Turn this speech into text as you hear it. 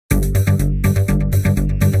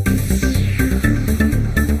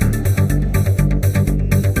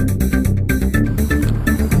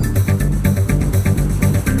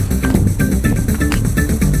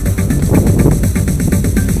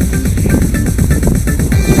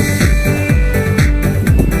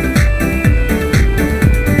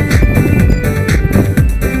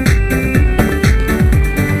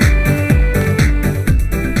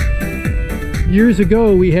years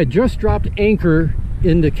ago, we had just dropped anchor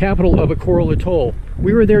in the capital of a coral atoll.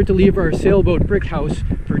 We were there to leave our sailboat brick house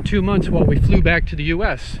for 2 months while we flew back to the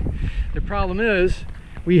US. The problem is,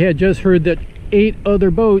 we had just heard that 8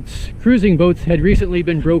 other boats, cruising boats, had recently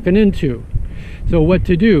been broken into. So what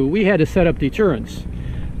to do? We had to set up deterrents.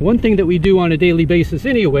 One thing that we do on a daily basis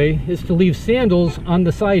anyway is to leave sandals on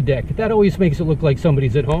the side deck. That always makes it look like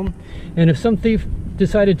somebody's at home. And if some thief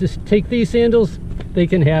decided to take these sandals, they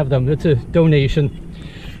can have them. It's a donation.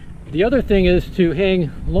 The other thing is to hang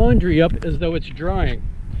laundry up as though it's drying.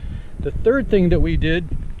 The third thing that we did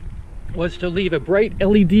was to leave a bright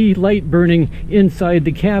LED light burning inside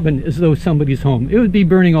the cabin as though somebody's home. It would be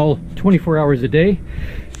burning all 24 hours a day,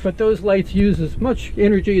 but those lights use as much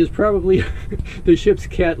energy as probably the ship's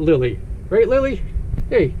cat Lily. Right, Lily?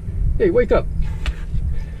 Hey, wake up.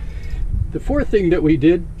 The fourth thing that we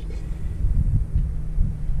did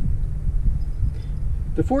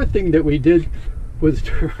was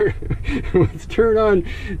turn on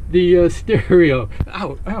the stereo.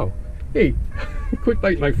 Ow, hey, quit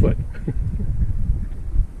biting my foot.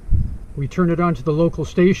 We turned it on to the local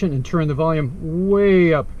station and turned the volume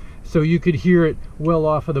way up so you could hear it well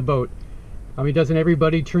off of the boat. I mean, doesn't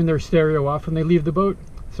everybody turn their stereo off when they leave the boat?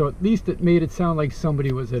 So at least it made it sound like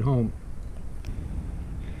somebody was at home.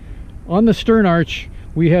 On the stern arch,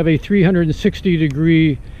 we have a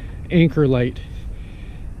 360-degree anchor light.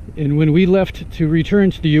 And when we left to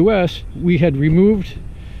return to the US, we had removed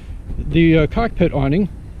the cockpit awning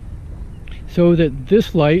so that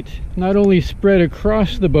this light not only spread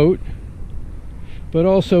across the boat, but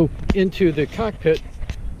also into the cockpit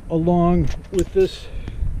along with this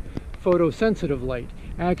photosensitive light.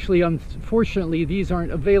 Actually, unfortunately, these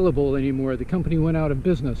aren't available anymore. The company went out of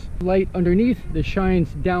business. Light underneath that shines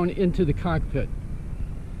down into the cockpit.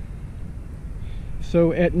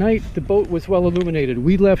 So at night, the boat was well illuminated.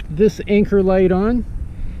 We left this anchor light on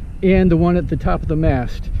and the one at the top of the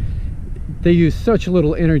mast. They use such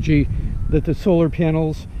little energy that the solar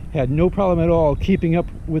panels had no problem at all keeping up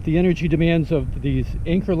with the energy demands of these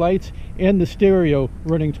anchor lights and the stereo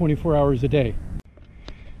running 24 hours a day.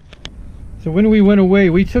 So when we went away,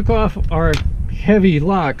 we took off our heavy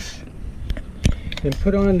locks and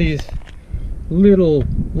put on these little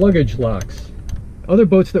luggage locks. Other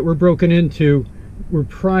boats that were broken into were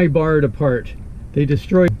pry-barred apart. They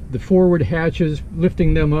destroyed the forward hatches,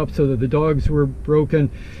 lifting them up so that the dogs were broken.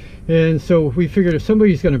 And so we figured if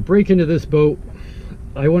somebody's going to break into this boat,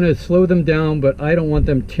 I want to slow them down, but I don't want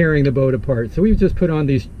them tearing the boat apart. So we've just put on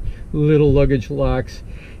these little luggage locks,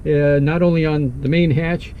 not only on the main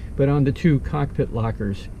hatch, but on the 2 cockpit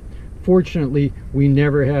lockers. Fortunately, we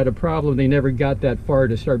never had a problem. They never got that far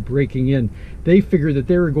to start breaking in. They figured that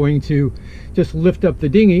they were going to just lift up the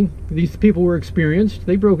dinghy. These people were experienced.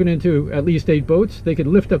 They broke into at least 8 boats. They could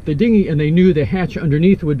lift up the dinghy, and they knew the hatch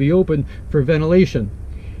underneath would be open for ventilation.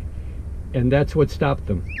 And that's what stopped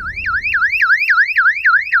them.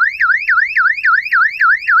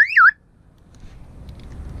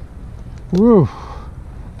 Whew,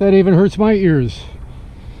 that even hurts my ears.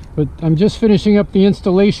 But I'm just finishing up the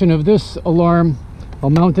installation of this alarm. I'll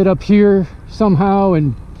mount it up here somehow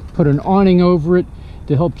and put an awning over it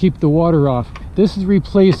to help keep the water off. This is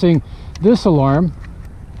replacing this alarm,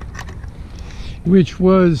 which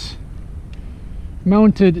was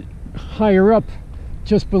mounted higher up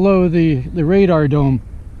just below the radar dome.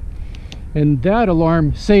 And that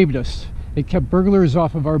alarm saved us. It kept burglars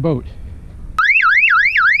off of our boat.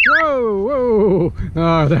 Whoa!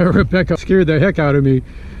 Ah, that Rebecca scared the heck out of me.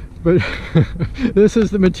 But this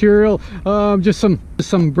is the material, just some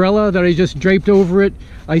umbrella that I just draped over it.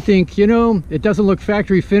 I think, you know, it doesn't look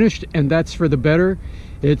factory finished, and that's for the better.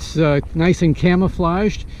 It's nice and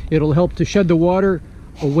camouflaged. It'll help to shed the water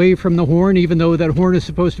away from the horn, even though that horn is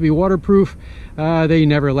supposed to be waterproof. They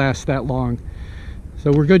never last that long.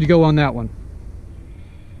 So we're good to go on that one.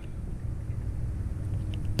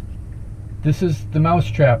 This is the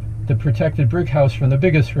mousetrap that protected Brick House from the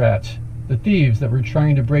biggest rats, the thieves that were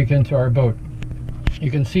trying to break into our boat. You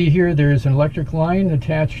can see here there's an electric line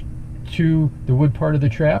attached to the wood part of the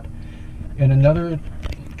trap, and another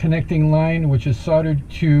connecting line which is soldered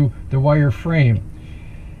to the wire frame.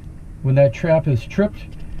 When that trap is tripped,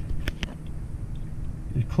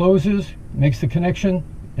 it closes, makes the connection,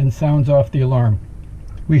 and sounds off the alarm.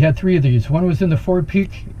 We had 3 of these. One was in the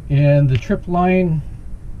forepeak, and the trip line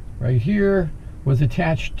right here was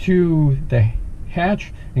attached to the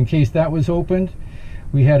hatch in case that was opened.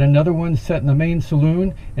 We had another one set in the main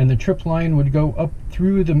saloon, and the trip line would go up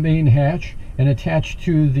through the main hatch and attach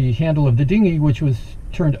to the handle of the dinghy, which was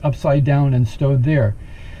turned upside down and stowed there.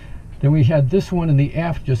 Then we had this one in the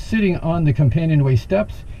aft just sitting on the companionway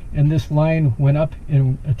steps, and this line went up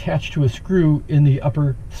and attached to a screw in the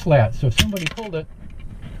upper slat. So if somebody pulled it,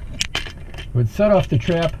 it would set off the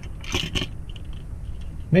trap,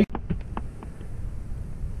 make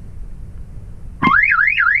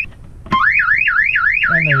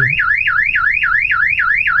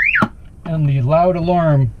and the loud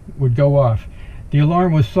alarm would go off. The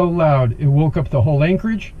alarm was so loud it woke up the whole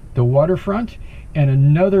anchorage, the waterfront, and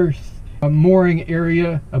another mooring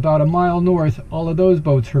area about a mile north. All of those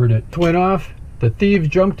boats heard it. It went off, the thieves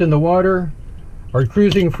jumped in the water, our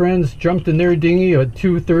cruising friends jumped in their dinghy at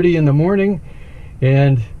 2:30 in the morning,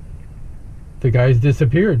 and the guys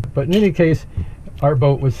disappeared. But in any case, our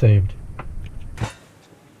boat was saved.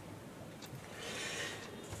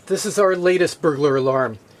 This is our latest burglar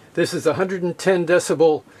alarm. This is a 110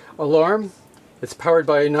 decibel alarm. It's powered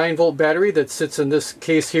by a 9-volt battery that sits in this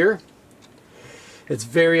case here. It's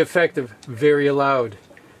very effective, very loud.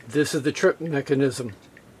 This is the trip mechanism.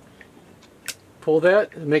 Pull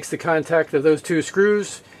that, it makes the contact of those two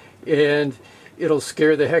screws, and it'll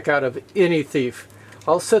scare the heck out of any thief.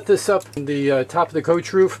 I'll set this up on the top of the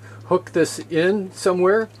coach roof, hook this in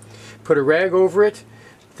somewhere, put a rag over it.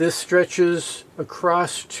 This stretches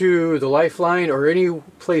across to the lifeline or any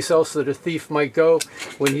place else that a thief might go.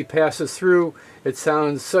 When he passes through, it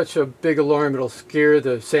sounds such a big alarm, it'll scare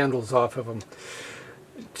the sandals off of him.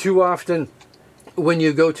 Too often, when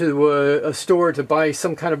you go to a store to buy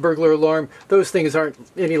some kind of burglar alarm, those things aren't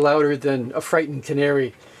any louder than a frightened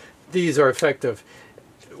canary. These are effective.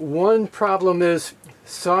 One problem is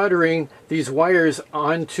soldering these wires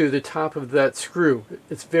onto the top of that screw.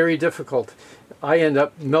 It's very difficult. I end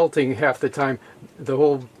up melting half the time the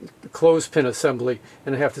whole clothespin assembly,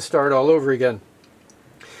 and I have to start all over again.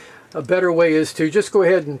 A better way is to just go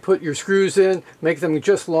ahead and put your screws in, make them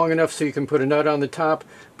just long enough so you can put a nut on the top,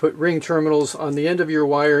 put ring terminals on the end of your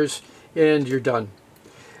wires, and you're done.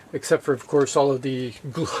 Except for, of course, all of the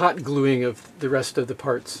hot gluing of the rest of the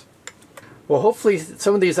parts. Well, hopefully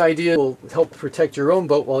some of these ideas will help protect your own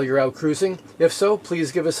boat while you're out cruising. If so,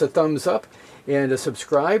 please give us a thumbs up and a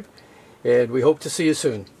subscribe, and we hope to see you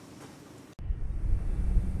soon.